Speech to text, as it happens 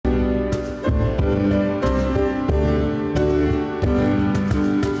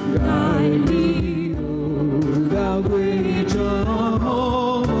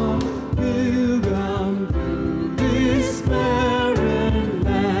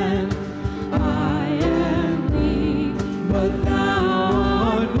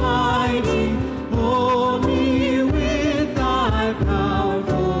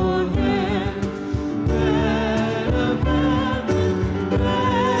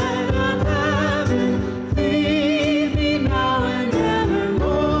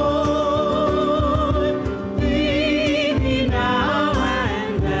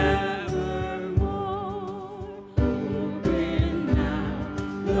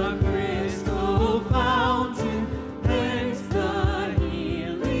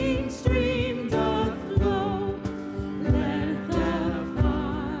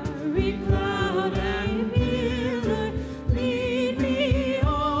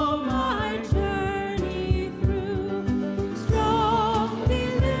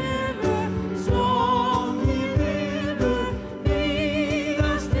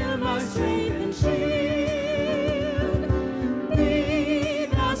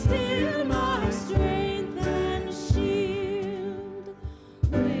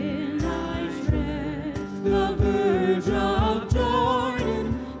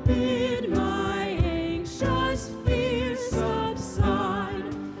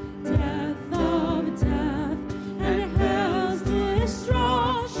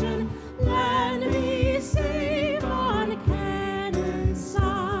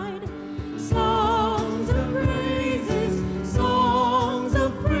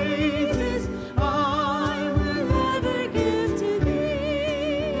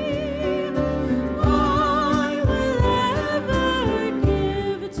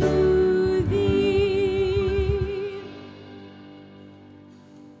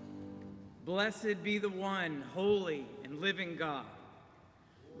Blessed be the one, holy and living God.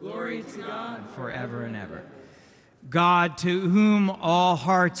 Glory to God forever and ever. God, to whom all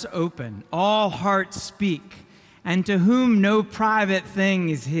hearts open, all hearts speak, and to whom no private thing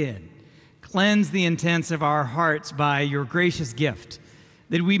is hid, cleanse the intents of our hearts by your gracious gift,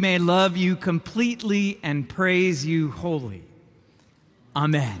 that we may love you completely and praise you wholly.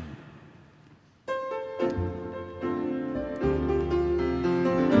 Amen.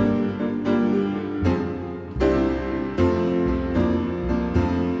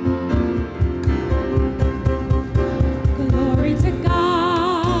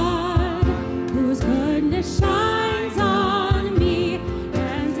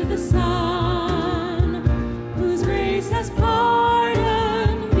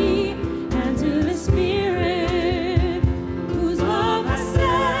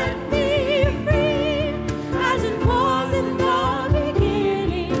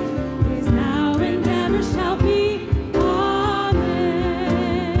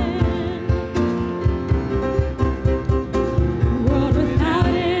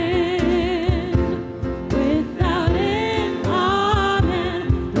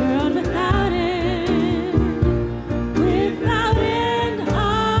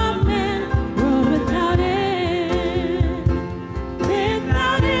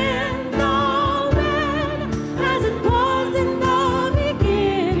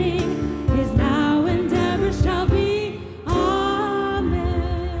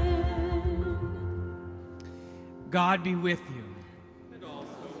 God be with you. And also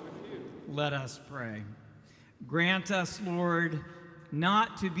with you. Let us pray. Grant us, Lord,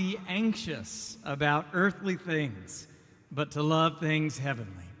 not to be anxious about earthly things, but to love things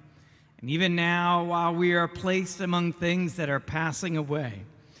heavenly. And even now, while we are placed among things that are passing away,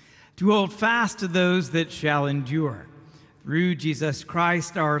 to hold fast to those that shall endure, through Jesus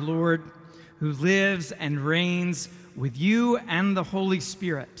Christ our Lord, who lives and reigns with you and the Holy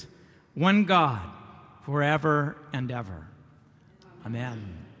Spirit, one God, forever and ever. Amen.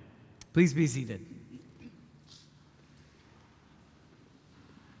 Please be seated.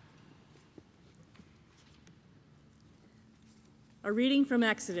 A reading from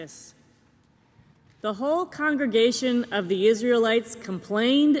Exodus. The whole congregation of the Israelites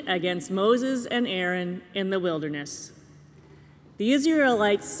complained against Moses and Aaron in the wilderness. The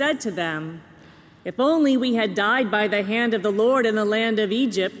Israelites said to them, "If only we had died by the hand of the Lord in the land of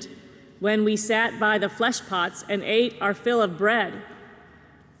Egypt, when we sat by the flesh pots and ate our fill of bread.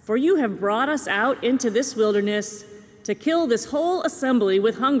 For you have brought us out into this wilderness to kill this whole assembly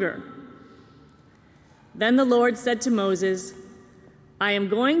with hunger." Then the Lord said to Moses, "I am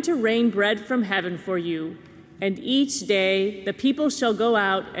going to rain bread from heaven for you, and each day the people shall go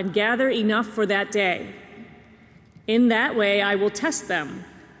out and gather enough for that day. In that way I will test them,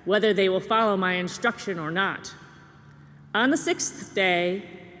 whether they will follow my instruction or not. On the sixth day,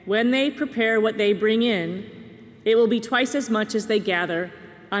 when they prepare what they bring in, it will be twice as much as they gather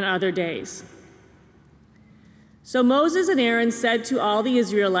on other days." So Moses and Aaron said to all the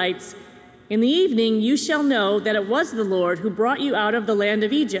Israelites, "In the evening you shall know that it was the Lord who brought you out of the land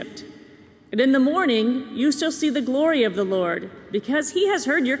of Egypt. And in the morning you shall see the glory of the Lord, because he has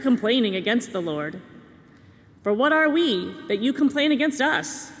heard your complaining against the Lord. For what are we that you complain against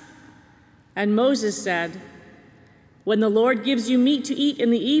us?" And Moses said, "When the Lord gives you meat to eat in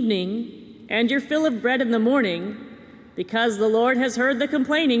the evening and your fill of bread in the morning, because the Lord has heard the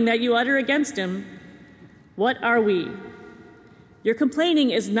complaining that you utter against him, what are we? Your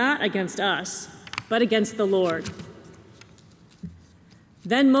complaining is not against us, but against the Lord."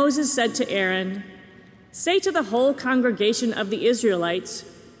 Then Moses said to Aaron, "Say to the whole congregation of the Israelites,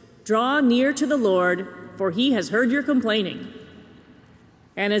 'Draw near to the Lord, for he has heard your complaining.'"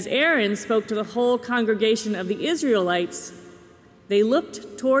 And as Aaron spoke to the whole congregation of the Israelites, they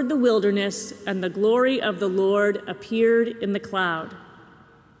looked toward the wilderness, and the glory of the Lord appeared in the cloud.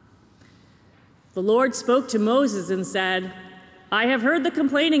 The Lord spoke to Moses and said, "I have heard the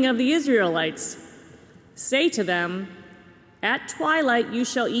complaining of the Israelites. Say to them, 'At twilight you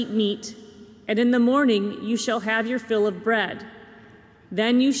shall eat meat, and in the morning you shall have your fill of bread.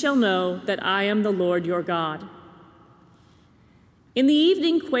 Then you shall know that I am the Lord your God.'" In the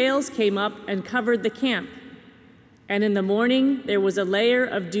evening, quails came up and covered the camp, and in the morning there was a layer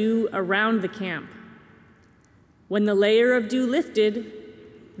of dew around the camp. When the layer of dew lifted,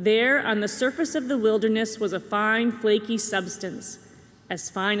 there on the surface of the wilderness was a fine, flaky substance, as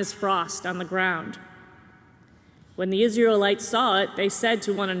fine as frost on the ground. When the Israelites saw it, they said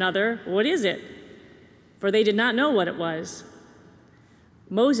to one another, "What is it?" For they did not know what it was.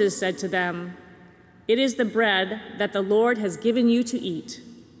 Moses said to them, "It is the bread that the Lord has given you to eat."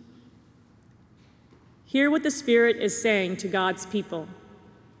 Hear what the Spirit is saying to God's people.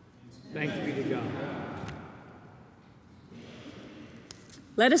 Thanks be to God.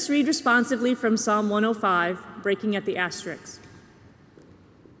 Let us read responsively from Psalm 105, breaking at the asterisks.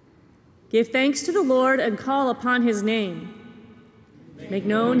 Give thanks to the Lord and call upon his name. Make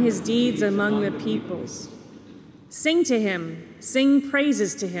known his deeds among the peoples. Sing to him, sing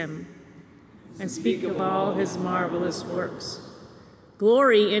praises to him, and speak of all his marvelous works.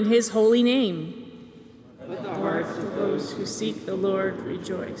 Glory in his holy name. Let the hearts of those who seek the Lord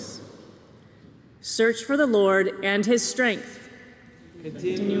rejoice. Search for the Lord and his strength.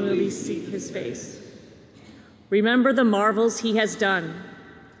 Continually seek his face. Remember the marvels he has done,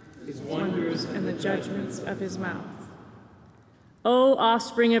 his wonders and the judgments of his mouth. O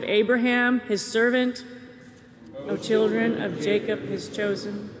offspring of Abraham, his servant, O children of Jacob, his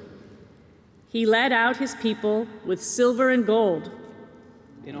chosen. He led out his people with silver and gold.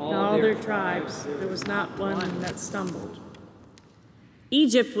 In all their tribes, there was not one that stumbled.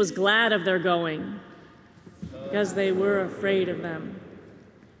 Egypt was glad of their going, because they were afraid of them.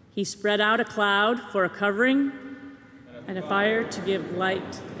 He spread out a cloud for a covering and a fire to give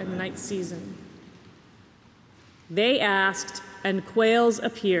light in the night season. They asked, and quails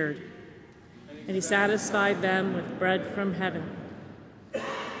appeared, and he satisfied them with bread from heaven.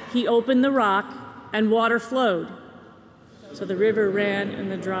 He opened the rock, and water flowed, so the river ran in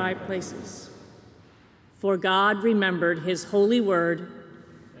the dry places. For God remembered his holy word,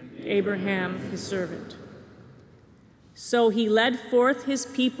 Abraham his servant. So he led forth his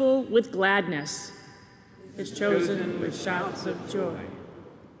people with gladness, his chosen with shouts of joy.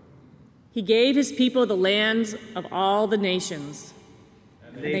 He gave his people the lands of all the nations,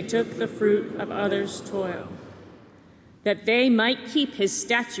 and they took the fruit of others' toil, that they might keep his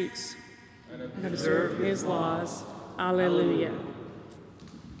statutes and observe his laws. Alleluia.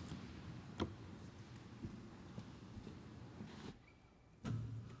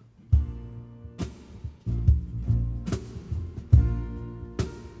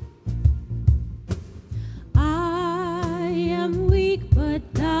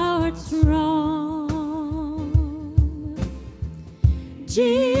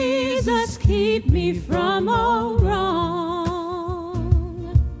 Jesus, keep me from all wrong.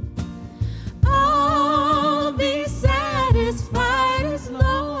 I'll be satisfied as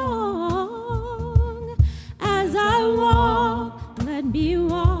long as I walk. Let me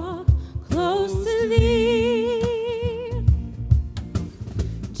walk close to thee.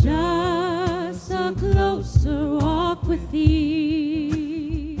 Just a closer walk with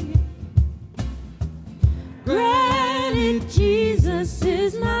thee. Granted, Jesus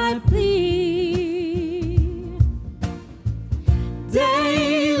is my plea.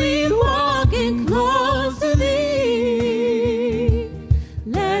 Daily walking close to thee.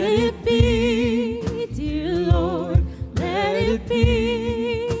 Let it be, dear Lord, let it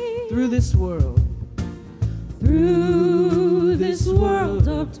be. Through this world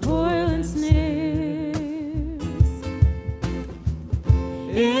of toil and snares.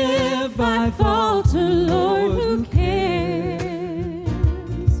 If I falter, Lord, who cares?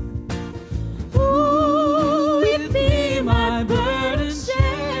 Who with me my burden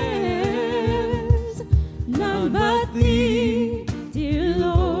shares? None but thee, dear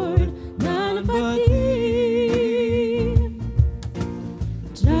Lord, none but thee.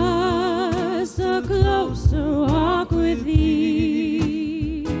 Just a closer walk with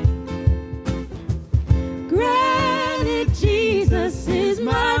thee. Granted, Jesus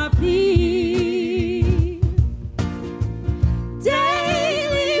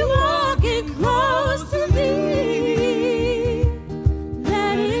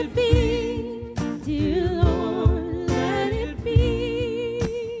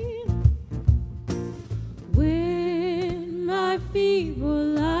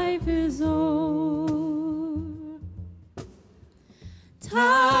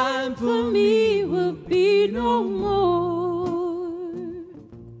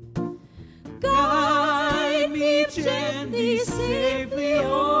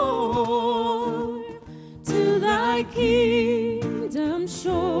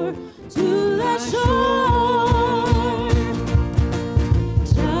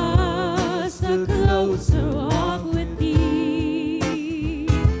closer walk with thee.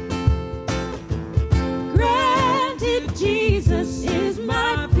 Granted, Jesus is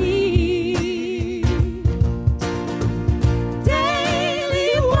my plea.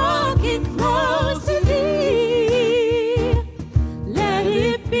 Daily walking close to thee. Let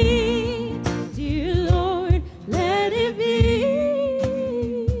it be, dear Lord, let it be.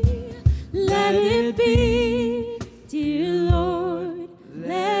 Let it be, dear Lord,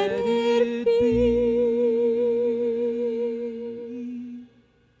 let it be.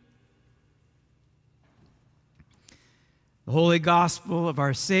 The Holy Gospel of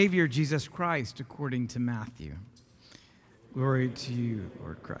our Savior Jesus Christ according to Matthew. Glory to you,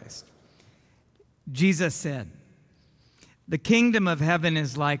 Lord Christ. Jesus said, "The kingdom of heaven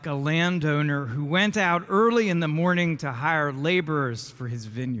is like a landowner who went out early in the morning to hire laborers for his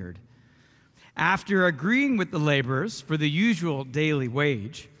vineyard. After agreeing with the laborers for the usual daily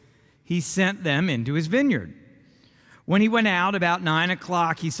wage, he sent them into his vineyard. When he went out about 9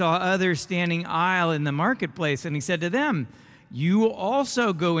 o'clock, he saw others standing idle in the marketplace, and he said to them, 'You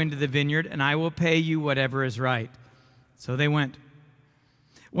also go into the vineyard, and I will pay you whatever is right.' So they went.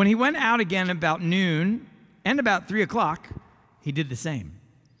 When he went out again about noon and about 3 o'clock, he did the same.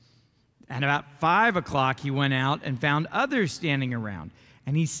 And about 5 o'clock he went out and found others standing around,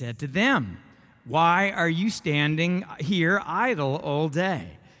 and he said to them, 'Why are you standing here idle all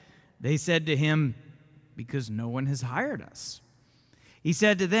day?' They said to him, 'Because no one has hired us.' He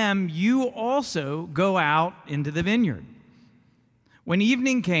said to them, 'You also go out into the vineyard.' When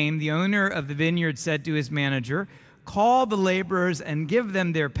evening came, the owner of the vineyard said to his manager, 'Call the laborers and give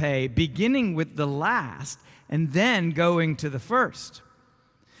them their pay, beginning with the last and then going to the first.'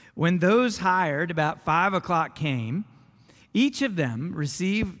 When those hired about 5 o'clock came, each of them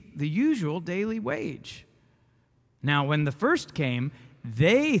received the usual daily wage. Now, when the first came,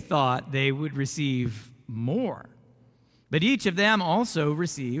 they thought they would receive more. But each of them also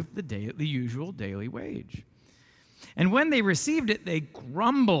received the usual daily wage. And when they received it, they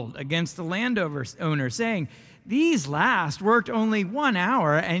grumbled against the landowner, saying, 'These last worked only 1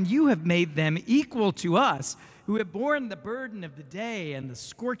 hour, and you have made them equal to us, who have borne the burden of the day and the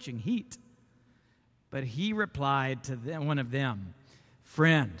scorching heat.' But he replied to one of them,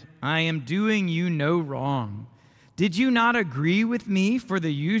 'Friend, I am doing you no wrong. Did you not agree with me for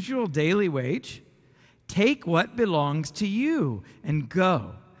the usual daily wage? Take what belongs to you and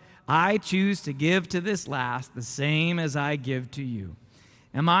go. I choose to give to this last the same as I give to you.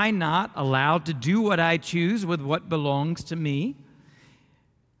 Am I not allowed to do what I choose with what belongs to me?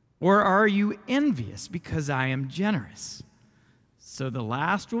 Or are you envious because I am generous? So the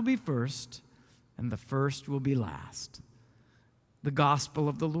last will be first, and the first will be last.'" The gospel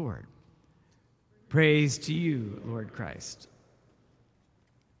of the Lord. Praise to you, Lord Christ.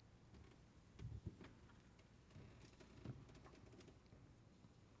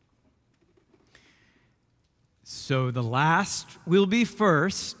 So the last will be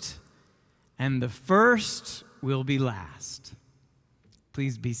first, and the first will be last.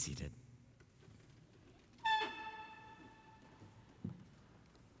 Please be seated.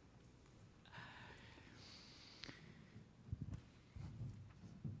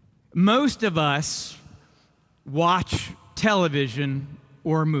 Most of us watch television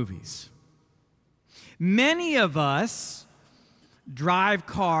or movies. Many of us drive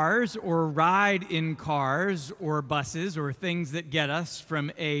cars or ride in cars or buses or things that get us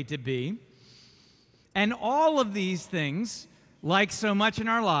from A to B. And all of these things, like so much in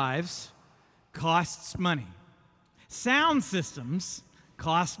our lives, costs money. Sound systems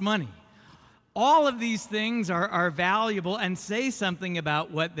cost money. All of these things are valuable and say something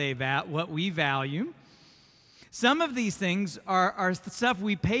about what we value. Some of these things are stuff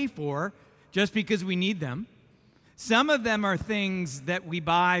we pay for just because we need them. Some of them are things that we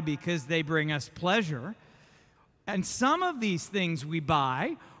buy because they bring us pleasure. And some of these things we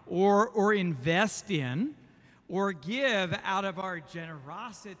buy or invest in or give out of our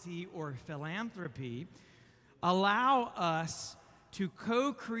generosity or philanthropy allow us to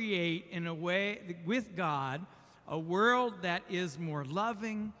co-create in a way with God a world that is more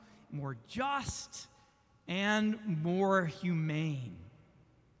loving, more just, and more humane.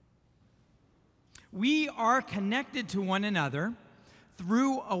 We are connected to one another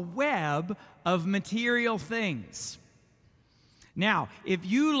through a web of material things. Now, if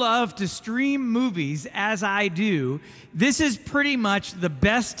you love to stream movies, as I do, this is pretty much the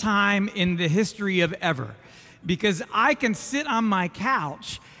best time in the history of ever, because I can sit on my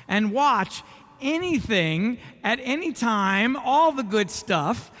couch and watch anything at any time, all the good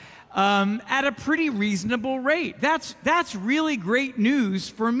stuff, at a pretty reasonable rate. That's really great news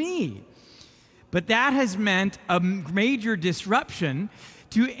for me. But that has meant a major disruption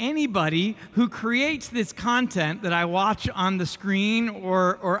to anybody who creates this content that I watch on the screen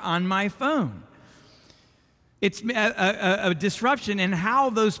or on my phone. It's a disruption in how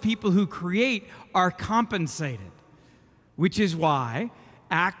those people who create are compensated, which is why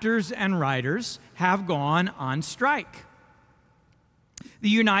actors and writers have gone on strike. The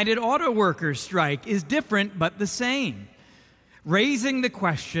United Auto Workers strike is different but the same, raising the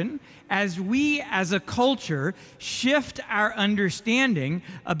question as we as a culture shift our understanding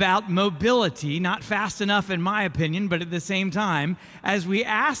about mobility, not fast enough in my opinion, but at the same time, as we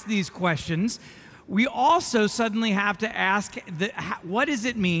ask these questions, we also suddenly have to ask, what does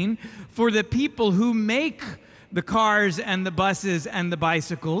it mean for the people who make the cars and the buses and the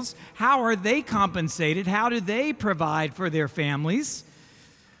bicycles? How are they compensated? How do they provide for their families?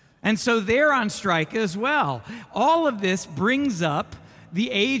 And so they're on strike as well. All of this brings up the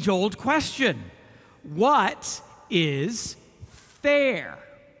age-old question: what is fair?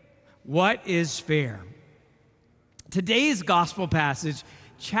 What is fair? Today's gospel passage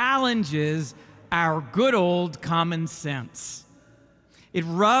challenges our good old common sense. It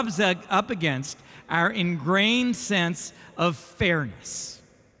rubs up against our ingrained sense of fairness.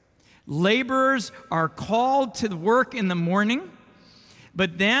 Laborers are called to work in the morning,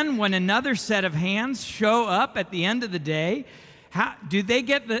 but then when another set of hands show up at the end of the day, they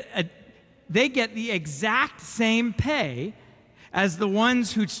get the exact same pay as the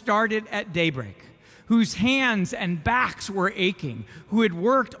ones who started at daybreak, whose hands and backs were aching, who had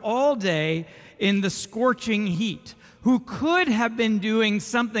worked all day in the scorching heat, who could have been doing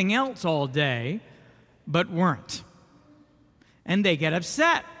something else all day, but weren't. And they get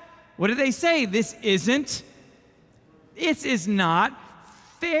upset. What do they say? This is not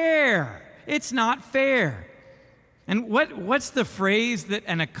fair. It's not fair. And what's the phrase that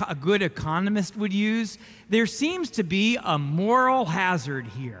a good economist would use? There seems to be a moral hazard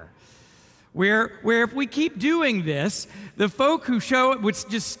here, where if we keep doing this, the folk who would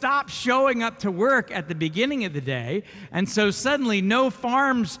just stop showing up to work at the beginning of the day, and so suddenly no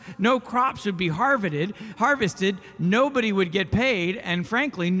farms, no crops would be harvested, nobody would get paid, and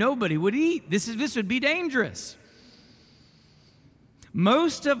frankly, nobody would eat. This would be dangerous.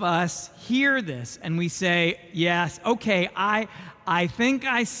 Most of us hear this and we say, yes, okay, I think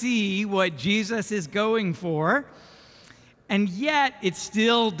I see what Jesus is going for, and yet it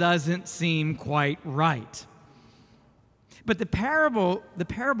still doesn't seem quite right. But the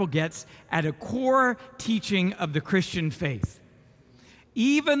parable gets at a core teaching of the Christian faith.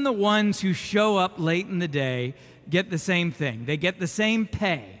 Even the ones who show up late in the day get the same thing. They get the same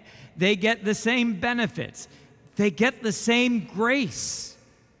pay. They get the same benefits. They get the same grace.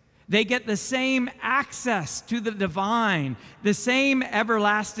 They get the same access to the divine, the same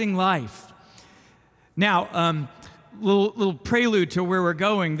everlasting life. Now, little prelude to where we're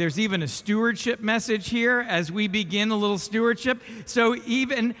going. There's even a stewardship message here as we begin a little stewardship. So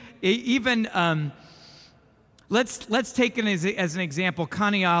let's take it as an example,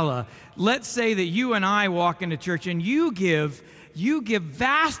 Kaniala. Let's say that you and I walk into church and you give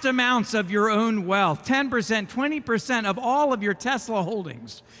vast amounts of your own wealth, 10%, 20% of all of your Tesla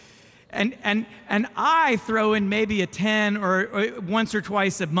holdings. And I throw in maybe a 10 or once or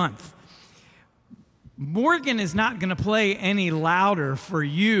twice a month. Morgan is not going to play any louder for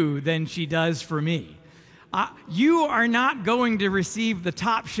you than she does for me. You are not going to receive the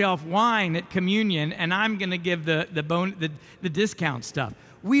top shelf wine at communion, and I'm going to give the discount stuff.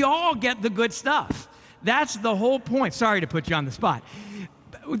 We all get the good stuff. That's the whole point. Sorry to put you on the spot.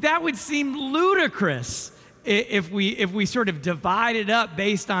 That would seem ludicrous if we sort of divide it up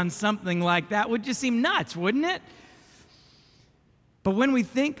based on something like that. It would just seem nuts, wouldn't it? But when we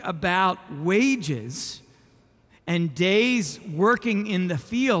think about wages and days working in the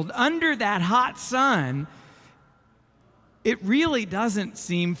field under that hot sun, it really doesn't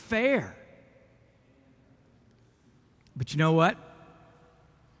seem fair. But you know what?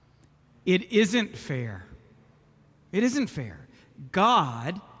 It isn't fair. It isn't fair.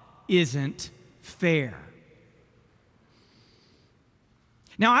 God isn't fair.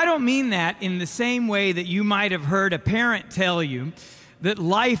 Now, I don't mean that in the same way that you might have heard a parent tell you that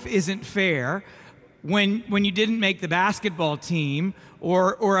life isn't fair when you didn't make the basketball team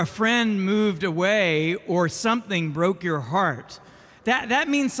or a friend moved away or something broke your heart. That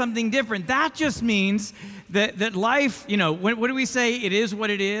means something different. That just means that life, what do we say? It is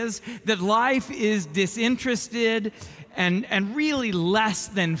what it is. That life is disinterested and really less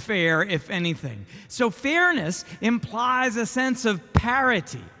than fair, if anything. So fairness implies a sense of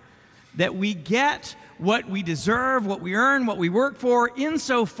parity. that we get what we deserve, what we earn, what we work for,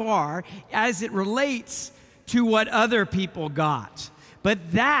 insofar as it relates to what other people got.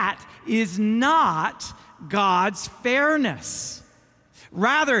 But that is not God's fairness.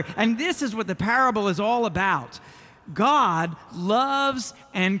 Rather, and this is what the parable is all about, God loves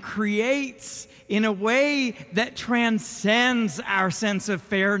and creates in a way that transcends our sense of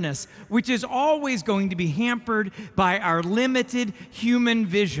fairness, which is always going to be hampered by our limited human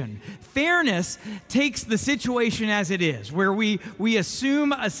vision. Fairness takes the situation as it is, where we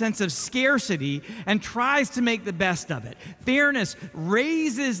assume a sense of scarcity and tries to make the best of it. Fairness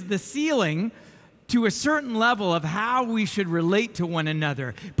raises the ceiling to a certain level of how we should relate to one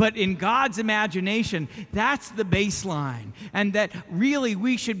another. But in God's imagination, that's the baseline. And that really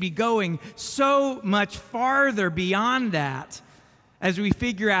we should be going so much farther beyond that as we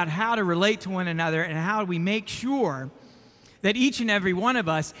figure out how to relate to one another and how we make sure that each and every one of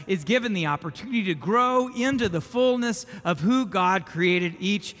us is given the opportunity to grow into the fullness of who God created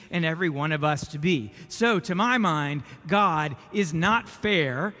each and every one of us to be. So, to my mind, God is not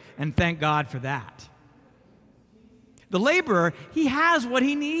fair, and thank God for that. The laborer, he has what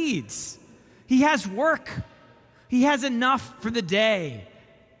he needs. He has work. He has enough for the day.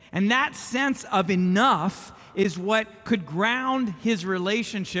 And that sense of enough is what could ground his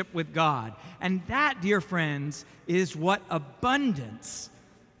relationship with God. And that, dear friends, is what abundance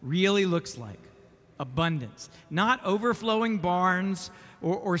really looks like. Abundance. Not overflowing barns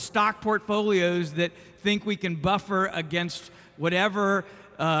or stock portfolios that think we can buffer against whatever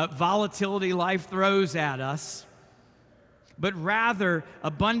volatility life throws at us. But rather,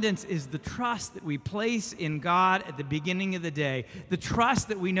 abundance is the trust that we place in God at the beginning of the day. The trust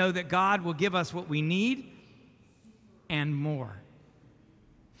that we know that God will give us what we need and more.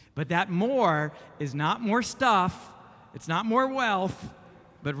 But that more is not more stuff, it's not more wealth,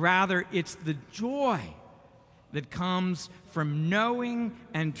 but rather it's the joy that comes from knowing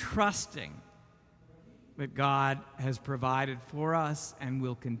and trusting that God has provided for us and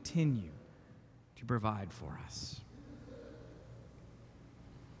will continue to provide for us.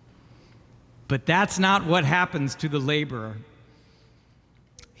 But that's not what happens to the laborer.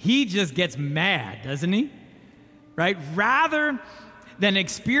 He just gets mad, doesn't he? Right? Rather than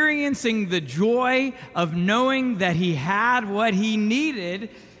experiencing the joy of knowing that he had what he needed,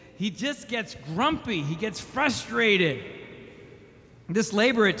 he just gets grumpy. He gets frustrated. This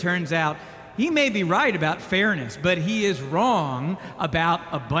laborer, it turns out, he may be right about fairness, but he is wrong about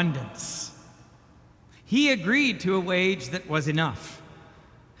abundance. He agreed to a wage that was enough.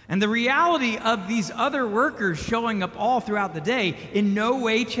 And the reality of these other workers showing up all throughout the day in no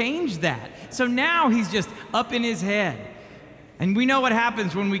way changed that. So now he's just up in his head. And we know what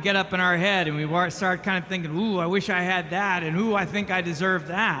happens when we get up in our head and we start kind of thinking, ooh, I wish I had that, and ooh, I think I deserve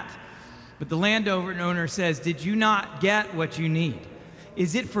that. But the landowner says, did you not get what you need?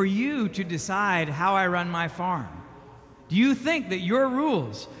 Is it for you to decide how I run my farm? Do you think that your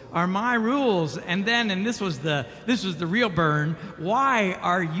rules are my rules? And this was the real burn. Why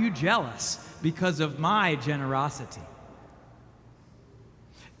are you jealous? Because of my generosity.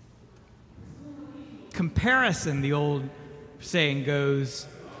 Comparison, the old saying goes,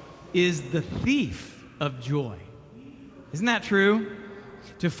 is the thief of joy. Isn't that true?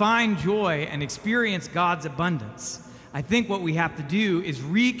 To find joy and experience God's abundance, I think what we have to do is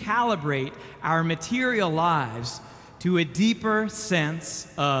recalibrate our material lives to a deeper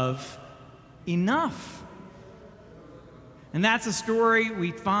sense of enough. And that's a story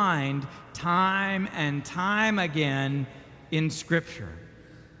we find time and time again in Scripture.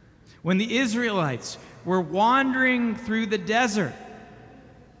 When the Israelites were wandering through the desert,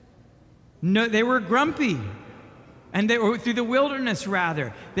 they were grumpy. And they were through the wilderness,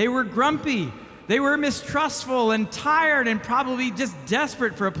 rather. They were grumpy. They were mistrustful and tired and probably just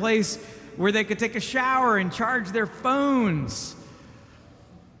desperate for a place where they could take a shower and charge their phones.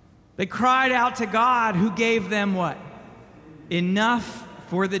 They cried out to God, who gave them what? Enough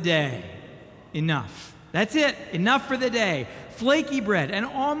for the day. Enough. That's it. Enough for the day. Flaky bread, an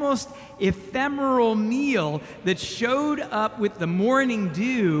almost ephemeral meal that showed up with the morning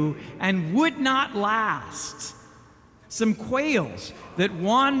dew and would not last. Some quails that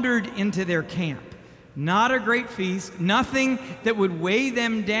wandered into their camp. Not a great feast, nothing that would weigh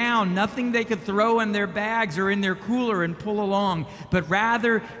them down, nothing they could throw in their bags or in their cooler and pull along, but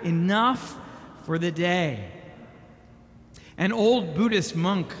rather enough for the day. An old Buddhist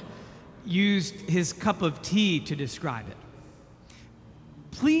monk used his cup of tea to describe it.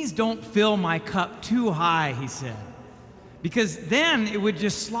 Please don't fill my cup too high, he said, because then it would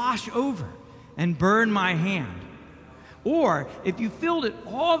just slosh over and burn my hand. Or if you filled it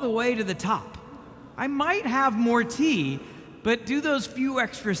all the way to the top, I might have more tea, but do those few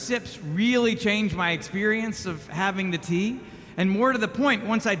extra sips really change my experience of having the tea? And more to the point,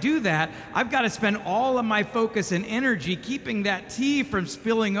 once I do that, I've got to spend all of my focus and energy keeping that tea from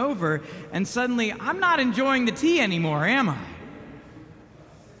spilling over, and suddenly I'm not enjoying the tea anymore, am I?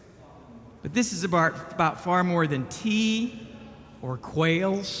 But this is about far more than tea or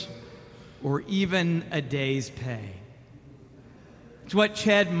quails or even a day's pay. It's what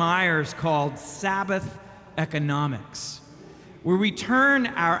Ched Myers called Sabbath economics, where we turn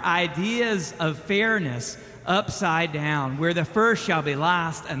our ideas of fairness upside down, where the first shall be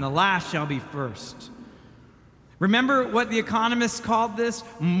last and the last shall be first. Remember what the economists called this?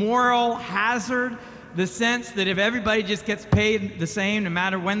 Moral hazard, the sense that if everybody just gets paid the same no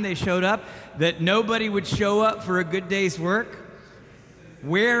matter when they showed up, that nobody would show up for a good day's work.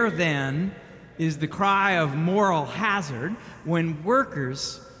 Where then is the cry of moral hazard when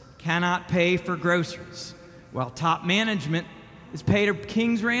workers cannot pay for groceries while top management is paid a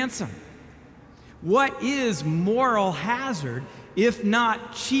king's ransom? What is moral hazard if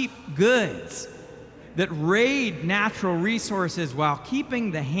not cheap goods that raid natural resources while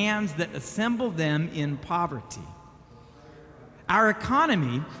keeping the hands that assemble them in poverty? Our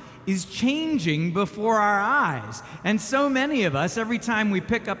economy is changing before our eyes, and so many of us, every time we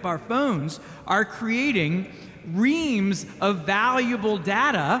pick up our phones, are creating reams of valuable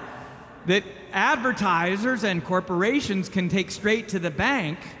data that advertisers and corporations can take straight to the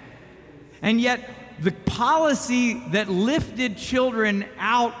bank. And yet, the policy that lifted children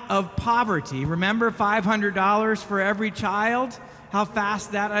out of poverty, remember $500 for every child, how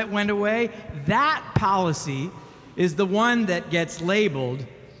fast that went away? That policy is the one that gets labeled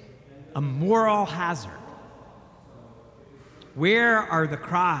a moral hazard. Where are the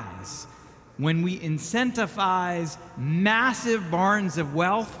cries when we incentivize massive barns of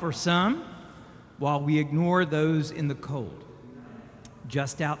wealth for some while we ignore those in the cold,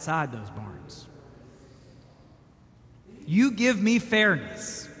 just outside those barns? You give me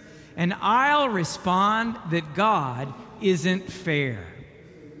fairness, and I'll respond that God isn't fair.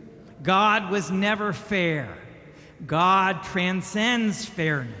 God was never fair. God transcends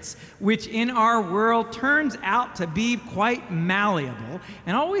fairness, which in our world turns out to be quite malleable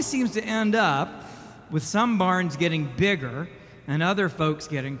and always seems to end up with some barns getting bigger and other folks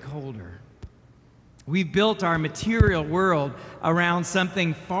getting colder. We've built our material world around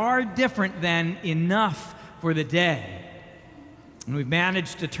something far different than enough for the day. And we've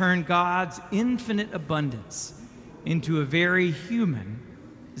managed to turn God's infinite abundance into a very human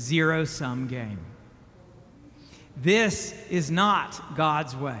zero-sum game. This is not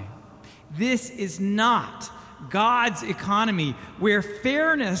God's way. This is not God's economy, where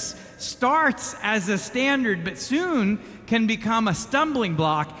fairness starts as a standard but soon can become a stumbling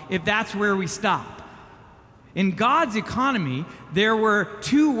block if that's where we stop. In God's economy, there were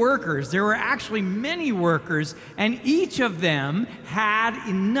two workers. There were actually many workers, and each of them had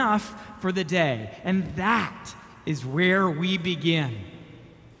enough for the day. And that is where we begin.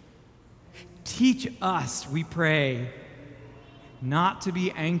 Teach us, we pray, not to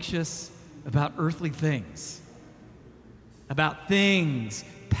be anxious about earthly things, about things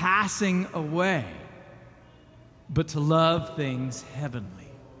passing away, but to love things heavenly.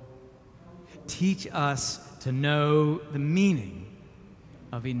 Teach us to know the meaning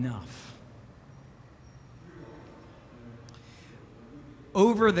of enough.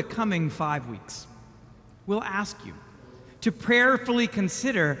 Over the coming 5 weeks, we'll ask you to prayerfully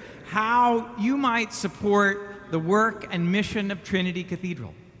consider how you might support the work and mission of Trinity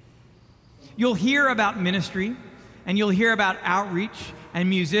Cathedral. You'll hear about ministry, and you'll hear about outreach and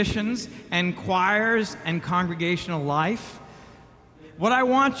musicians and choirs and congregational life. What I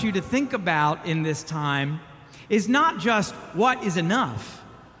want you to think about in this time is not just what is enough,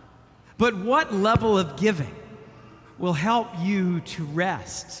 but what level of giving will help you to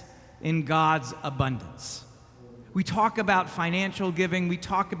rest in God's abundance. We talk about financial giving, we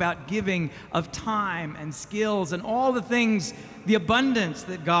talk about giving of time and skills and all the things, the abundance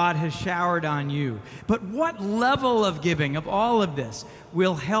that God has showered on you. But what level of giving of all of this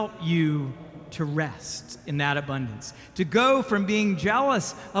will help you to rest in that abundance, to go from being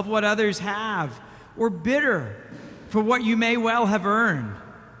jealous of what others have or bitter for what you may well have earned,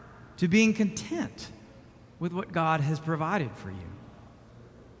 to being content with what God has provided for you,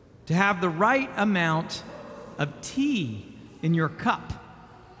 to have the right amount of tea in your cup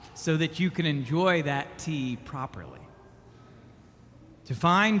so that you can enjoy that tea properly, to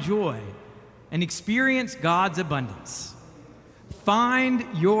find joy and experience God's abundance. Find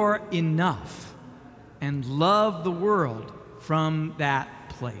your enough and love the world from that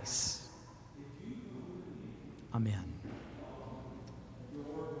place. Amen.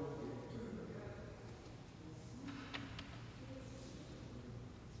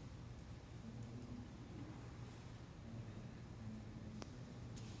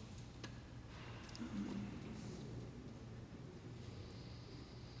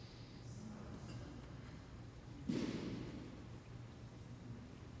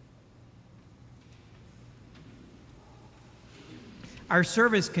 Our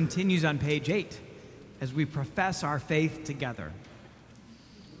service continues on page 8 as we profess our faith together.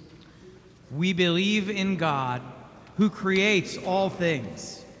 We believe in God, who creates all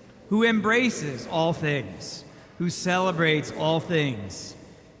things, who embraces all things, who celebrates all things,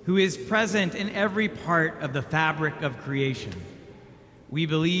 who is present in every part of the fabric of creation. We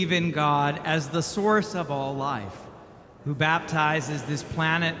believe in God as the source of all life, who baptizes this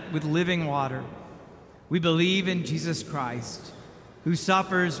planet with living water. We believe in Jesus Christ, who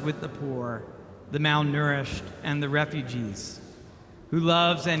suffers with the poor, the malnourished, and the refugees, who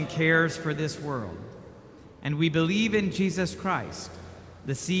loves and cares for this world. And we believe in Jesus Christ,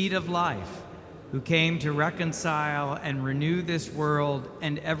 the seed of life, who came to reconcile and renew this world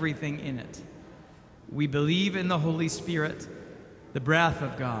and everything in it. We believe in the Holy Spirit, the breath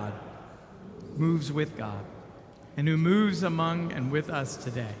of God, moves with God, and who moves among and with us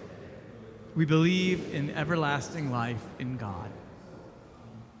today. We believe in everlasting life in God.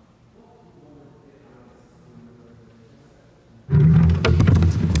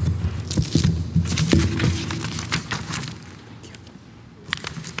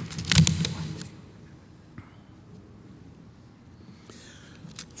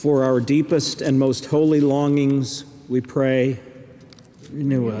 For our deepest and most holy longings, we pray,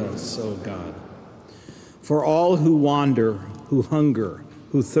 renew us, O God. For all who wander, who hunger,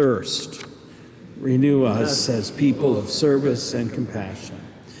 who thirst, renew us as people of service and compassion.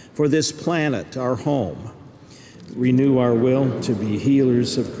 For this planet, our home, renew our will to be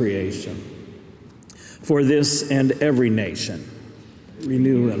healers of creation. For this and every nation,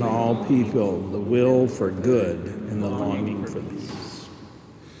 renew in all people the will for good and the longing for peace.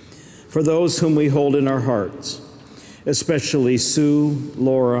 For those whom we hold in our hearts, especially Sue,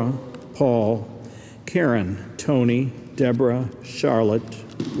 Laura, Paul, Karen, Tony, Deborah,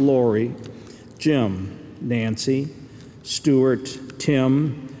 Charlotte, Lori, Jim, Nancy, Stuart,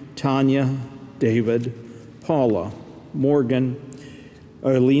 Tim, Tanya, David, Paula, Morgan,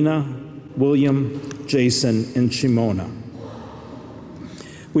 Arlena, William, Jason, and Shimona.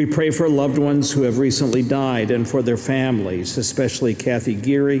 We pray for loved ones who have recently died and for their families, especially Kathy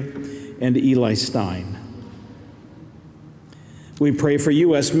Geary and Eli Stein. We pray for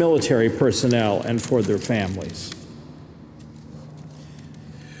U.S. military personnel and for their families.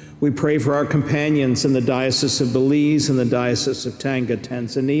 We pray for our companions in the Diocese of Belize and the Diocese of Tanga,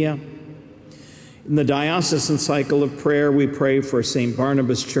 Tanzania. In the diocesan cycle of prayer, we pray for St.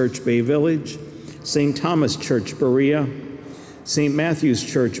 Barnabas Church, Bay Village, St. Thomas Church, Berea, St. Matthew's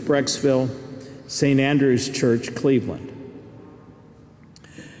Church, Brecksville, St. Andrew's Church, Cleveland.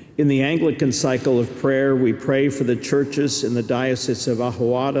 In the Anglican cycle of prayer, we pray for the churches in the Diocese of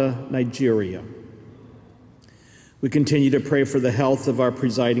Ahouata, Nigeria. We continue to pray for the health of our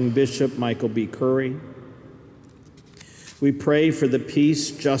presiding bishop, Michael B. Curry. We pray for the Peace,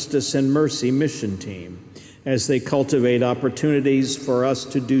 Justice, and Mercy mission team as they cultivate opportunities for us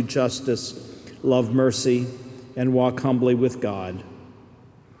to do justice, love mercy, and walk humbly with God.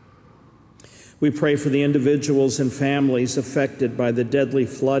 We pray for the individuals and families affected by the deadly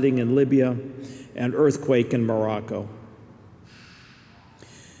flooding in Libya and earthquake in Morocco.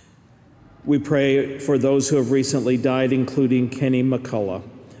 We pray for those who have recently died, including Kenny McCullough,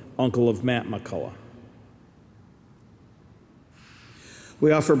 uncle of Matt McCullough.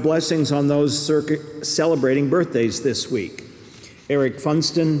 We offer blessings on those celebrating birthdays this week. Eric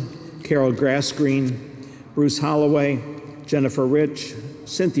Funston, Carol Grassgreen, Bruce Holloway, Jennifer Rich,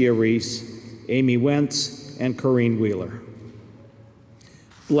 Cynthia Reese, Amy Wentz, and Corrine Wheeler.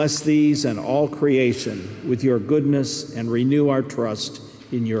 Bless these and all creation with your goodness and renew our trust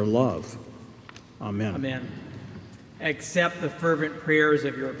in your love. Amen. Amen. Accept the fervent prayers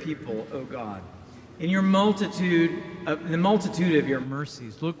of your people, O God. In the multitude of your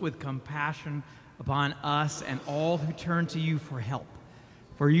mercies, look with compassion upon us and all who turn to you for help.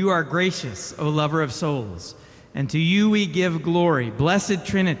 For you are gracious, O lover of souls, and to you we give glory, blessed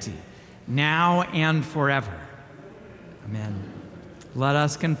Trinity, now and forever. Amen. Let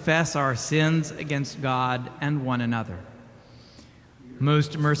us confess our sins against God and one another.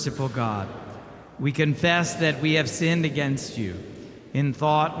 Most merciful God, we confess that we have sinned against you in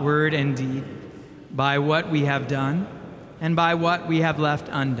thought, word, and deed. by what we have done and by what we have left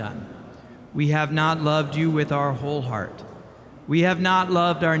undone. We have not loved you with our whole heart. We have not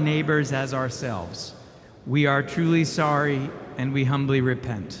loved our neighbors as ourselves. We are truly sorry, and we humbly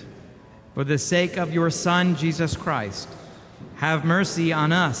repent. For the sake of your Son, Jesus Christ, have mercy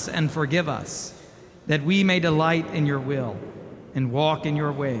on us and forgive us, that we may delight in your will and walk in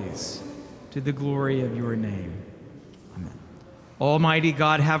your ways, to the glory of your name. Amen. Almighty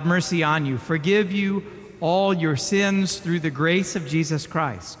God, have mercy on you, forgive you all your sins through the grace of Jesus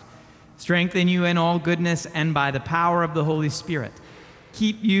Christ, strengthen you in all goodness, and by the power of the Holy Spirit,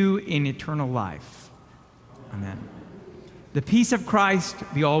 keep you in eternal life. Amen. The peace of Christ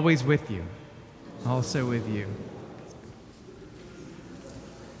be always with you, also with you.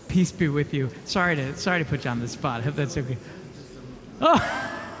 Peace be with you. Sorry to put you on the spot. I hope that's okay. Oh.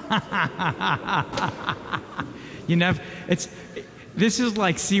 You know, this is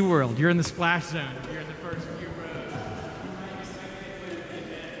like SeaWorld. You're in the splash zone. You're in the first few rows.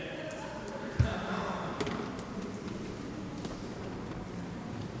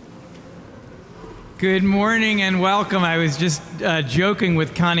 Good morning and welcome. I was just joking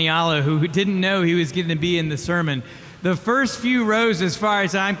with Kaniala, who didn't know he was going to be in the sermon. The first few rows, as far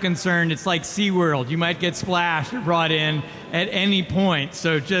as I'm concerned, it's like SeaWorld. You might get splashed or brought in at any point.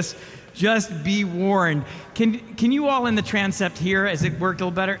 So just be warned. Can you all in the transept hear? Has it worked a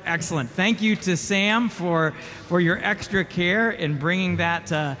little better? Excellent. Thank you to Sam for your extra care in bringing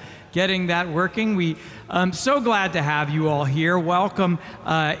that, getting that working. I'm so glad to have you all here. Welcome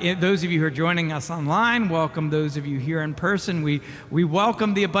those of you who are joining us online. Welcome those of you here in person. We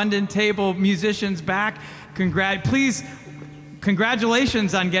welcome the Abundant Table musicians back. Congratulations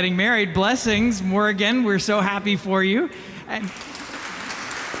on getting married. Blessings, Morgan. We're so happy for you. And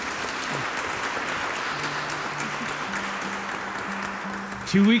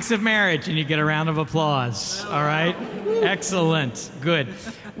 2 weeks of marriage and you get a round of applause. All right? Excellent. Good.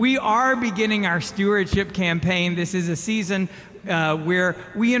 We are beginning our stewardship campaign. This is a season where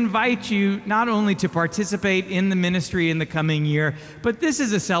we invite you not only to participate in the ministry in the coming year, but this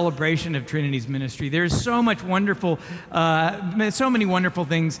is a celebration of Trinity's ministry. There's so many wonderful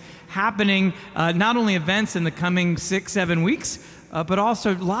things happening, not only events in the coming 6-7 weeks, but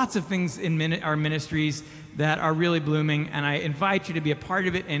also lots of things in our ministries that are really blooming, and I invite you to be a part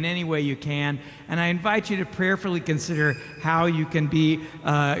of it in any way you can, and I invite you to prayerfully consider how you can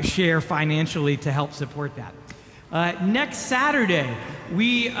share financially to help support that. Next Saturday,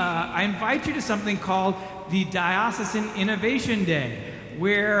 I invite you to something called the Diocesan Innovation Day,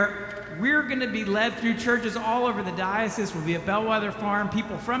 where we're going to be led through churches all over the diocese. We'll be at Bellwether Farm.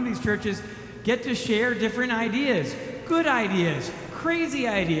 People from these churches get to share different ideas, good ideas, crazy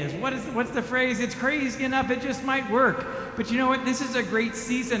ideas. What's the phrase? It's crazy enough, it just might work. But you know what? This is a great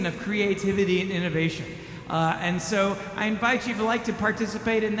season of creativity and innovation. And so I invite you, if you'd like to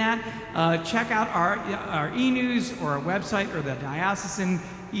participate in that, check out our e-news or our website or the diocesan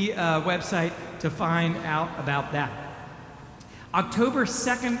website to find out about that. October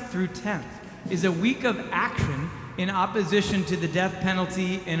 2nd through 10th is a week of action in opposition to the death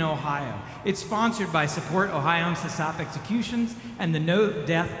penalty in Ohio. It's sponsored by Support Ohio and Stop Executions and the No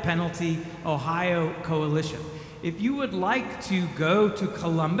Death Penalty Ohio Coalition. If you would like to go to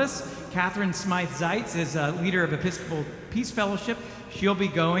Columbus, Catherine Smythe-Zeitz is a leader of Episcopal Peace Fellowship. She'll be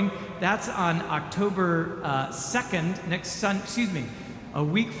going. That's on October 2nd, a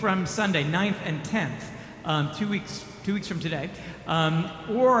week from Sunday, 9th and 10th, 2 weeks from today.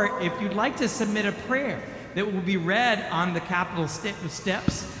 Or if you'd like to submit a prayer that will be read on the Capitol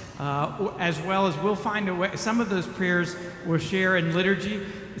steps, as well as we'll find a way. Some of those prayers we'll share in liturgy.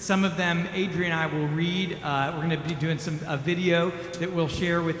 Some of them Adrienne and I will read. We're going to be doing a video that we'll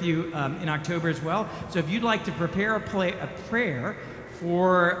share with you in October as well. So if you'd like to prepare a prayer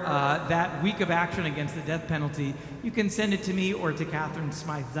for that week of action against the death penalty, you can send it to me or to Catherine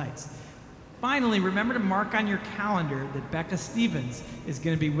Smythe-Zeitz. Finally, remember to mark on your calendar that Becca Stevens is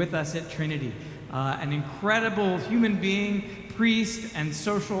going to be with us at Trinity. An incredible human being, priest, and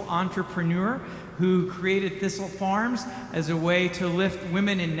social entrepreneur who created Thistle Farms as a way to lift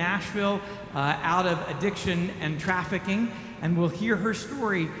women in Nashville out of addiction and trafficking. And we'll hear her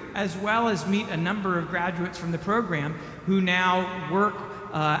story, as well as meet a number of graduates from the program who now work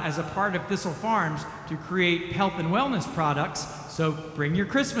as a part of Thistle Farms to create health and wellness products. So bring your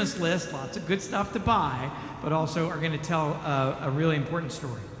Christmas list, lots of good stuff to buy, but also are going to tell a really important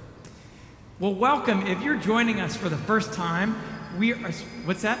story. Well, welcome. If you're joining us for the first time,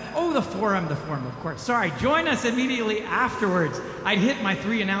 what's that? Oh, the forum, of course. Sorry, join us immediately afterwards. I'd hit my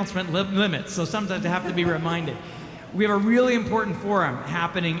 3 announcement limit, so sometimes I have to be reminded. We have a really important forum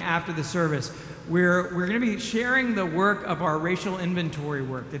happening after the service we're going to be sharing the work of our racial inventory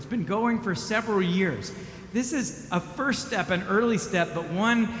work that's been going for several years. This is a first step, an early step, but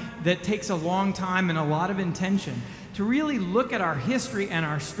one that takes a long time and a lot of intention to really look at our history and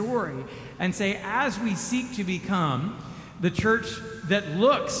our story and say, as we seek to become the church that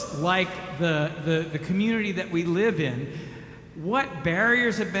looks like the community that we live in, what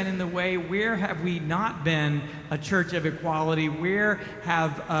barriers have been in the way? Where have we not been a church of equality? Where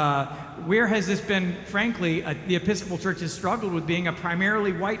has this been, frankly, the Episcopal Church has struggled with being a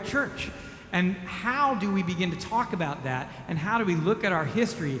primarily white church? And how do we begin to talk about that? And how do we look at our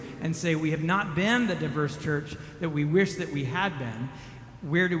history and say we have not been the diverse church that we wish that we had been?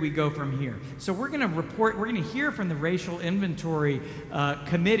 Where do we go from here? So we're going to hear from the Racial Inventory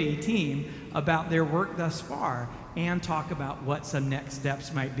Committee team about their work thus far and talk about what some next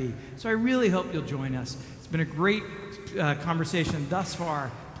steps might be. So I really hope you'll join us. It's been a great conversation thus far.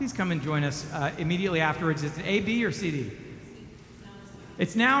 Please come and join us immediately afterwards. Is it A, B, or CD?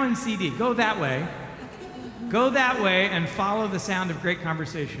 It's now in CD. Go that way. Go that way and follow the sound of great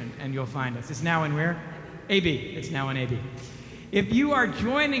conversation, and you'll find us. It's now in where? AB. It's now in AB. If you are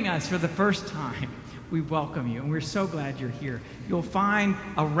joining us for the first time, we welcome you, and we're so glad you're here. You'll find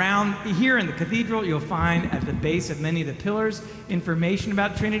around here in the cathedral, you'll find at the base of many of the pillars information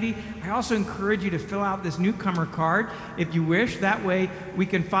about Trinity. I also encourage you to fill out this newcomer card if you wish. That way we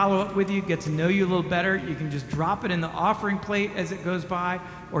can follow up with you, get to know you a little better. You can just drop it in the offering plate as it goes by,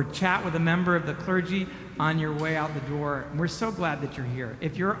 or chat with a member of the clergy on your way out the door. And we're so glad that you're here.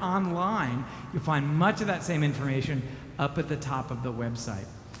 If you're online, you'll find much of that same information up at the top of the website.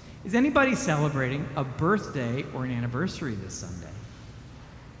 Is anybody celebrating a birthday or an anniversary this Sunday?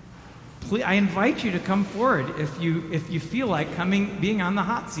 Please, I invite you to come forward if you feel like being on the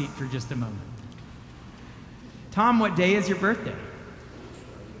hot seat for just a moment. Tom, what day is your birthday?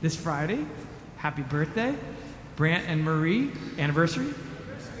 This Friday? Happy birthday. Brant and Marie, anniversary?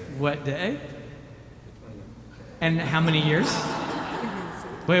 What day? And how many years?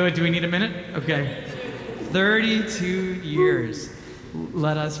 Wait, do we need a minute? Okay. 32 years.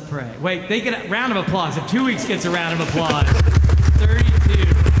 Let us pray. Wait, they get a round of applause. If 2 weeks gets a round of applause. 32.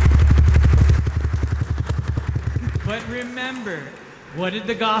 But remember, what did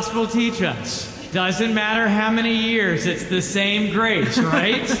the gospel teach us? Doesn't matter how many years, it's the same grace,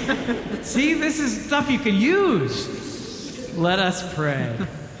 right? See, this is stuff you can use. Let us pray.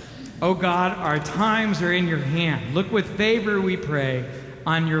 Oh God, our times are in your hand. Look with favor, we pray,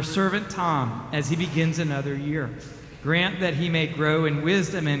 on your servant Tom as he begins another year. Grant that he may grow in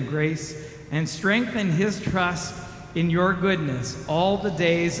wisdom and grace and strengthen his trust in your goodness all the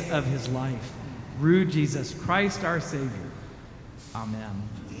days of his life. Through Jesus Christ our Savior. Amen.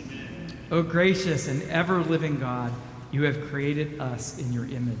 Amen. O gracious and ever-living God, you have created us in your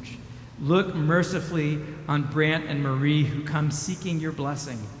image. Look mercifully on Brant and Marie who come seeking your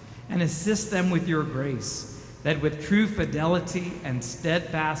blessing, and assist them with your grace, that with true fidelity and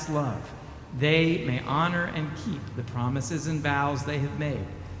steadfast love, they may honor and keep the promises and vows they have made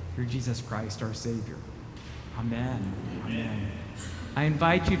through Jesus Christ our Savior. Amen. Amen. I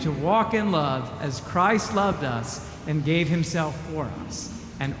invite you to walk in love as Christ loved us and gave himself for us,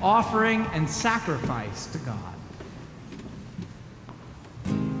 an offering and sacrifice to God.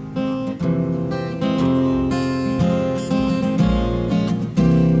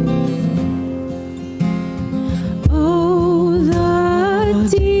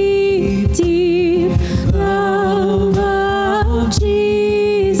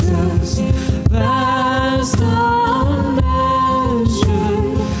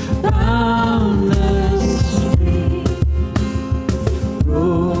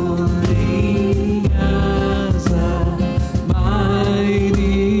 Rolling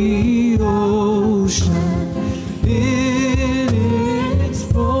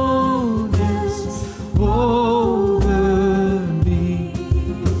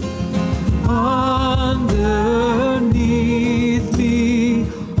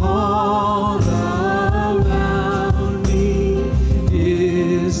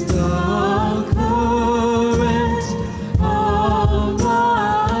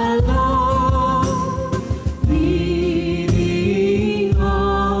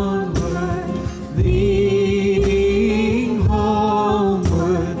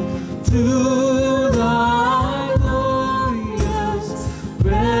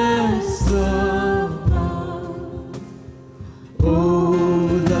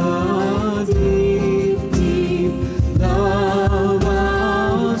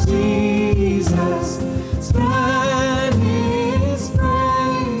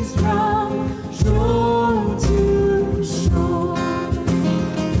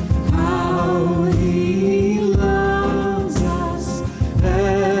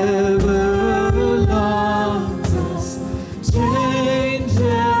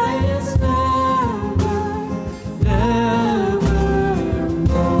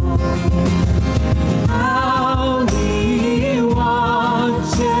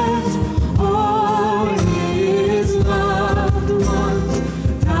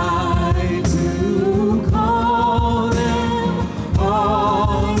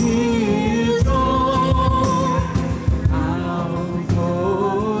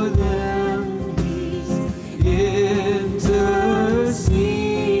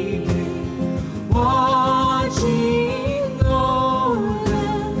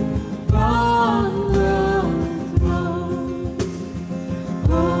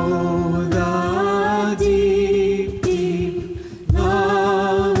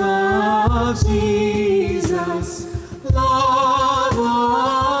of Jesus, love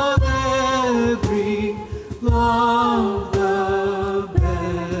of every love the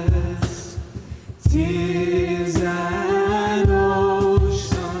best. 'Tis an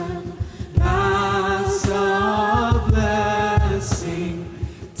ocean vast of blessing,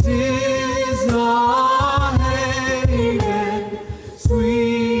 'tis a haven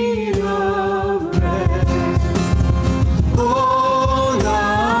sweet of rest. Oh,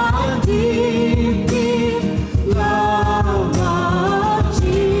 the deep, deep love of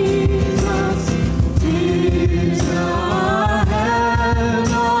Jesus, 'tis a heaven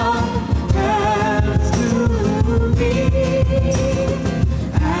to me,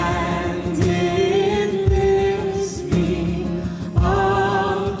 and it lifts me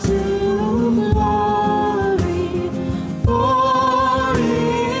up to glory, for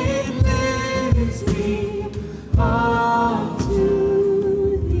it lifts me up to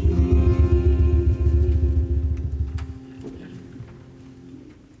thee.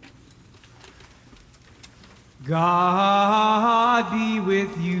 God be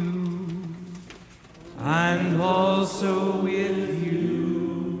with you, and also with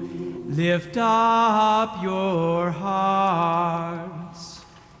you. Lift up your hearts.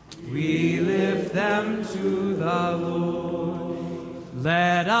 We lift them to the Lord.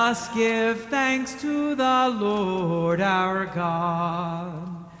 Let us give thanks to the Lord our God.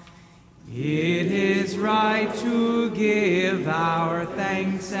 It is right to give our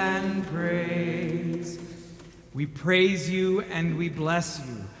thanks and praise. We praise you and we bless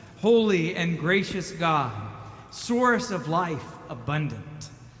you, holy and gracious God, source of life abundant.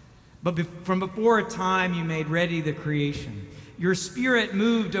 But from before time you made ready the creation. Your spirit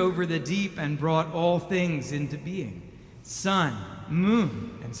moved over the deep and brought all things into being. Sun,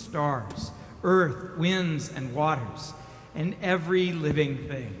 moon, and stars, earth, winds, and waters, and every living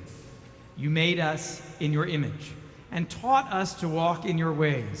thing. You made us in your image and taught us to walk in your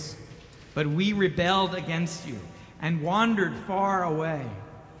ways. But we rebelled against you and wandered far away.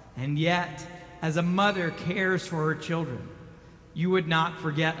 And yet, as a mother cares for her children, you would not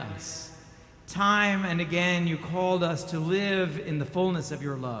forget us. Time and again you called us to live in the fullness of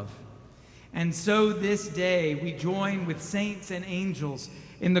your love. And so this day we join with saints and angels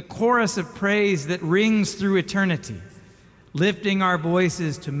in the chorus of praise that rings through eternity, lifting our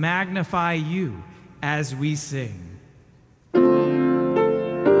voices to magnify you as we sing.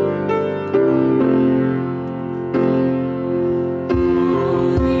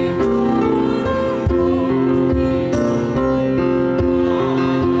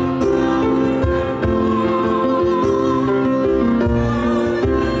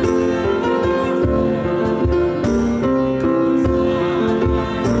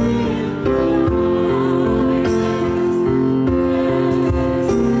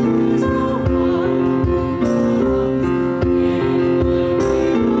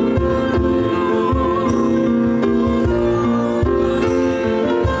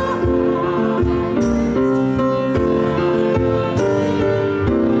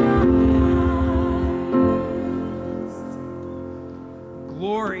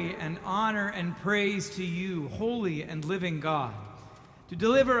 To you, holy and living God, to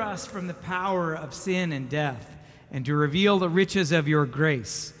deliver us from the power of sin and death, and to reveal the riches of your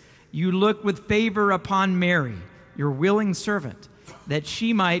grace. You look with favor upon Mary, your willing servant, that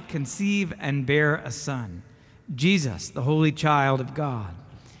she might conceive and bear a son, Jesus, the holy child of God.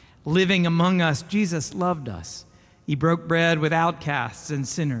 Living among us, Jesus loved us. He broke bread with outcasts and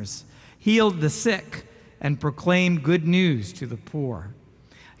sinners, healed the sick, and proclaimed good news to the poor.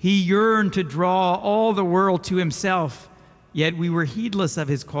 He yearned to draw all the world to himself, yet we were heedless of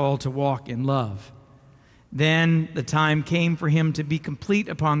his call to walk in love. Then the time came for him to complete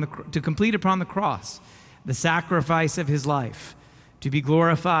upon the cross the sacrifice of his life, to be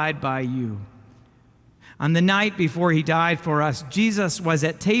glorified by you. On the night before he died for us, Jesus was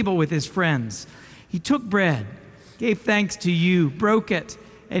at table with his friends. He took bread, gave thanks to you, broke it,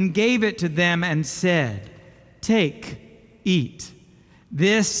 and gave it to them and said, "Take, eat.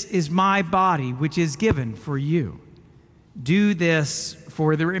 This is my body, which is given for you. Do this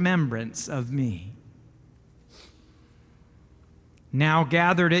for the remembrance of me." Now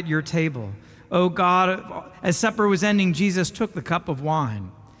gathered at your table, O God, as supper was ending, Jesus took the cup of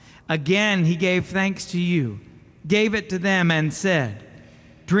wine. Again he gave thanks to you, gave it to them, and said,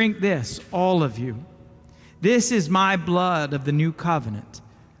 "Drink this, all of you. This is my blood of the new covenant,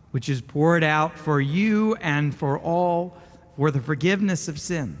 which is poured out for you and for all for the forgiveness of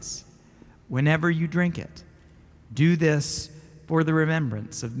sins. Whenever you drink it, do this for the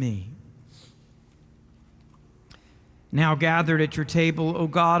remembrance of me." now gathered at your table, O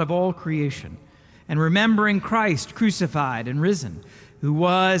God of all creation, and remembering Christ crucified and risen, who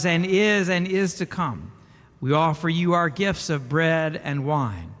was and is to come, we offer you our gifts of bread and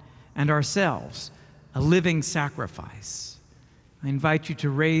wine, and ourselves a living sacrifice. I invite you to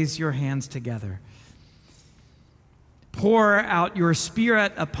raise your hands together. Pour out your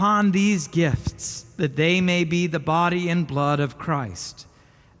Spirit upon these gifts, that they may be the body and blood of Christ.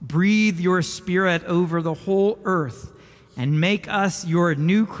 Breathe your Spirit over the whole earth, and make us your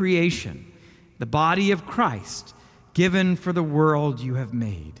new creation, the body of Christ, given for the world you have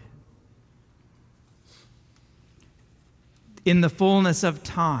made. In the fullness of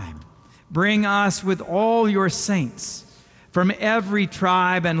time, bring us with all your saints from every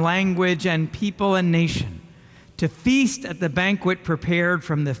tribe and language and people and nation to feast at the banquet prepared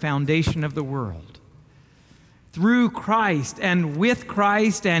from the foundation of the world. Through Christ and with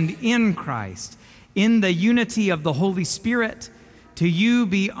Christ and in the unity of the Holy Spirit, to you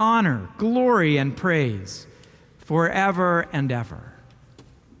be honor, glory, and praise forever and ever.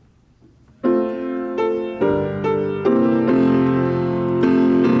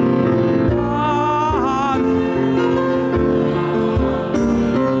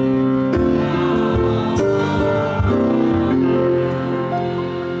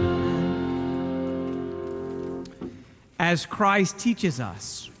 As Christ teaches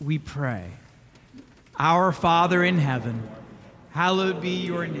us, we pray. Our Father in heaven, hallowed be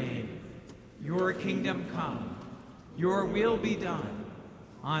your name. Your kingdom come. Your will be done,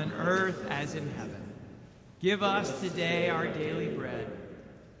 on earth as in heaven. Give us today our daily bread.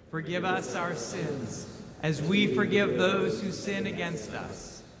 Forgive us our sins, as we forgive those who sin against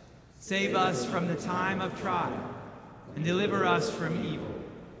us. Save us from the time of trial, and deliver us from evil.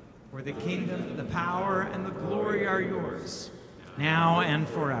 For the kingdom, the power, and the glory are yours, now and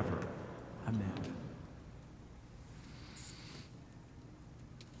forever. Amen.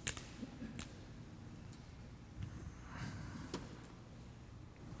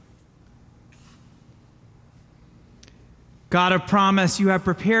 God of promise, you have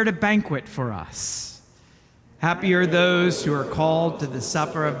prepared a banquet for us. Happy are those who are called to the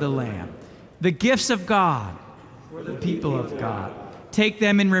supper of the Lamb. The gifts of God for the people of God. Take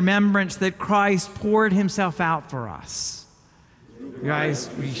them in remembrance that Christ poured himself out for us. Guys,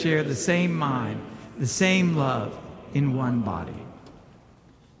 we share the same mind, the same love in one body.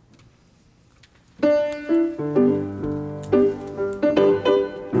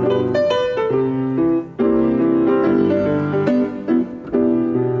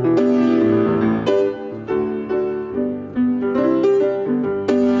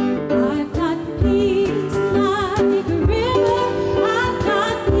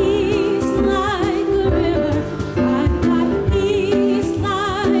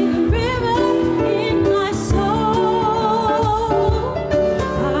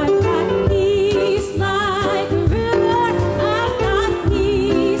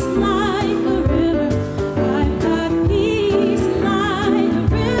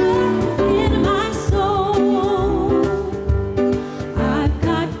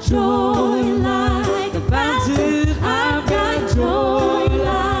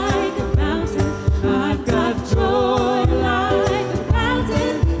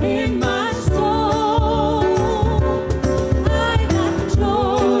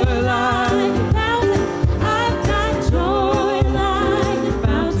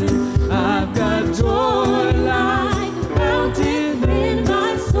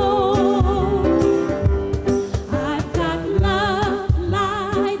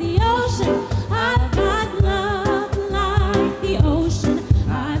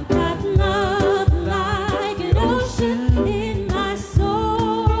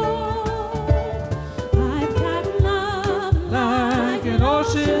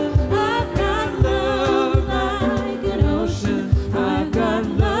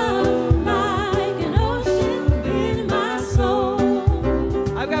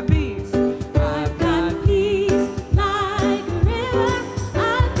 Peace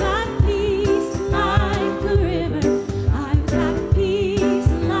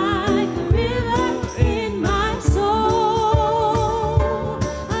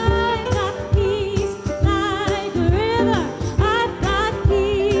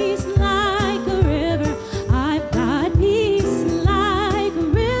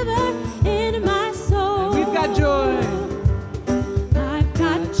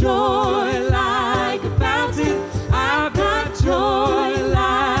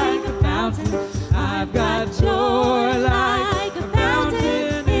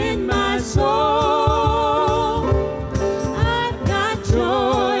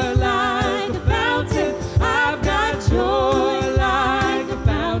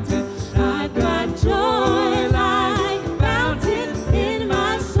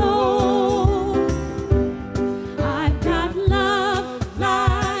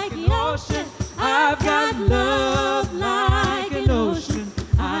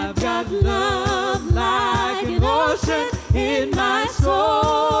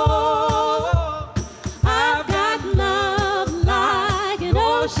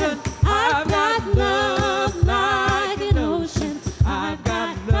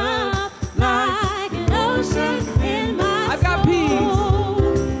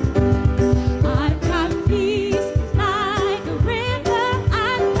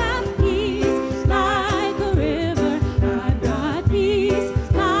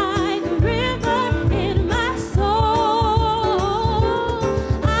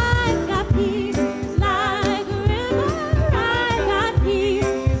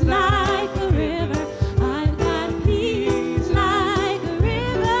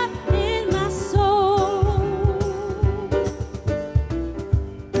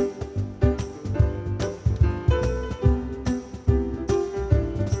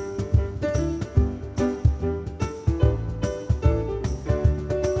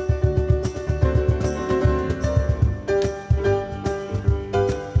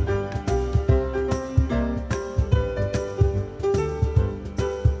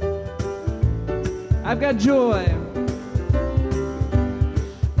I've got joy.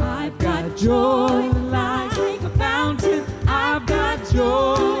 I've got joy like a fountain. I've got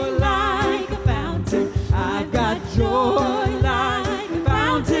joy like a fountain. I've got joy like a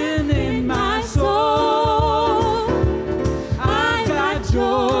fountain in my soul. I've got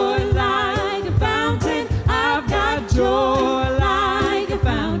joy like a fountain. I've got joy like a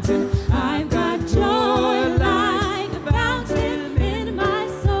fountain. I've got joy like a fountain in my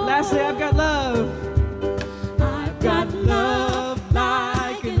soul. Lastly, I've got love. I've got love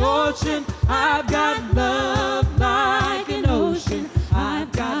like an ocean. I've got love like an ocean.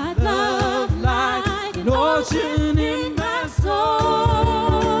 I've got love like an ocean in my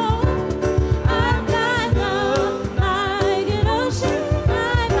soul. I've got love like an ocean.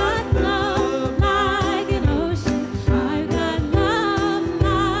 I've got love like an ocean. I've got love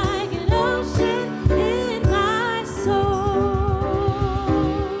like an ocean in my soul.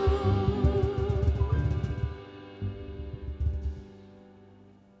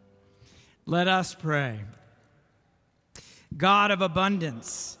 Let us pray. God of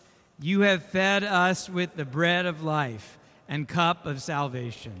abundance, you have fed us with the bread of life and cup of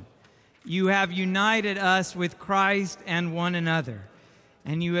salvation. You have united us with Christ and one another,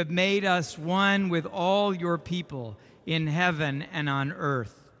 and you have made us one with all your people in heaven and on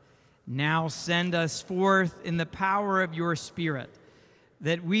earth. Now send us forth in the power of your Spirit,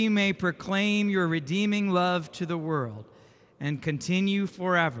 that we may proclaim your redeeming love to the world and continue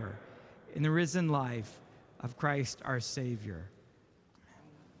forever in the risen life of Christ our Savior.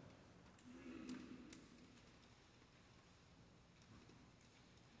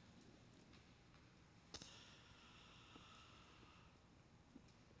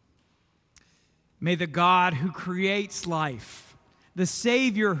 May the God who creates life, the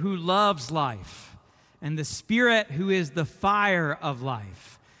Savior who loves life, and the Spirit who is the fire of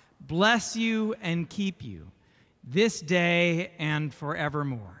life bless you and keep you this day and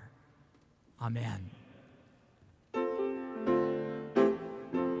forevermore. Amen.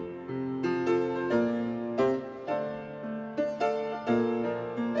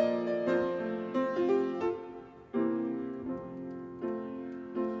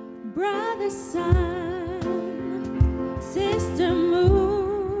 Brother sun, sister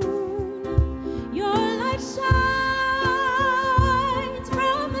moon, your light shines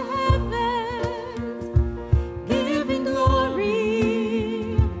from the heavens, giving glory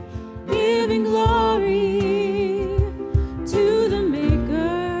to the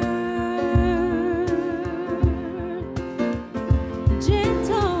Maker.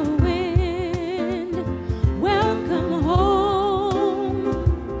 Gentle wind, welcome home.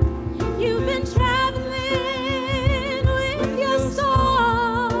 You've been traveling with your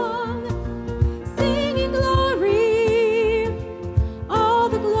song, singing glory, all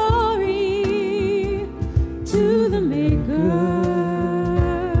the glory to the Maker.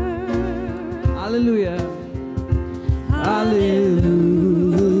 Hallelujah. Hallelujah.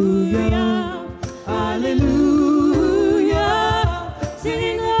 Hallelujah.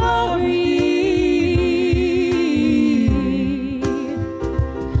 Singing glory.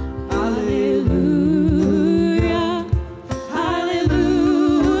 Hallelujah.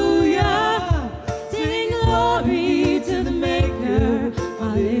 Hallelujah. Singing glory to the Maker.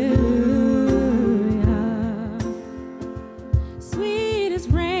 Hallelujah. Sweet as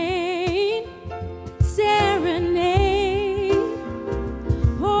rain, serenade,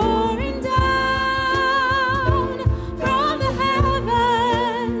 pouring down from the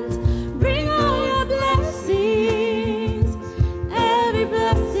heavens. Bring all your blessings, every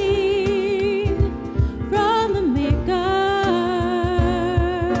blessing from the Maker.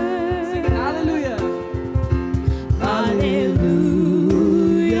 Singing hallelujah. Hallelujah.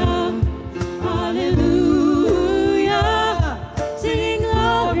 Hallelujah. Singing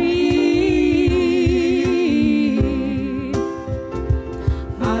glory.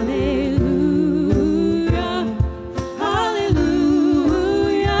 Hallelujah.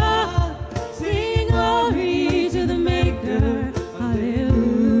 Hallelujah. Singing glory to the Maker.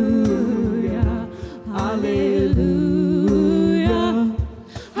 Hallelujah. Hallelujah.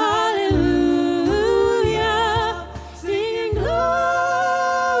 Hallelujah. Singing glory.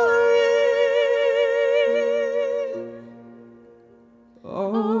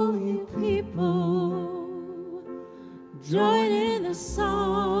 All you people, join in the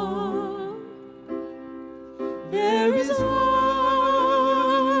song. There is work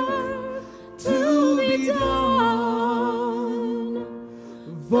to be done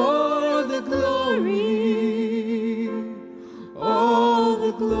for the glory, all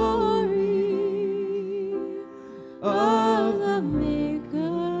the glory of the Maker.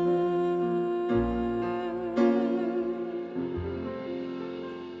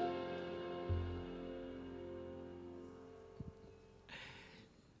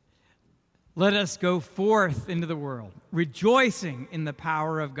 Let us go forth into the world, rejoicing in the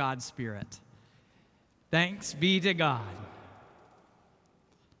power of God's Spirit. Thanks be to God.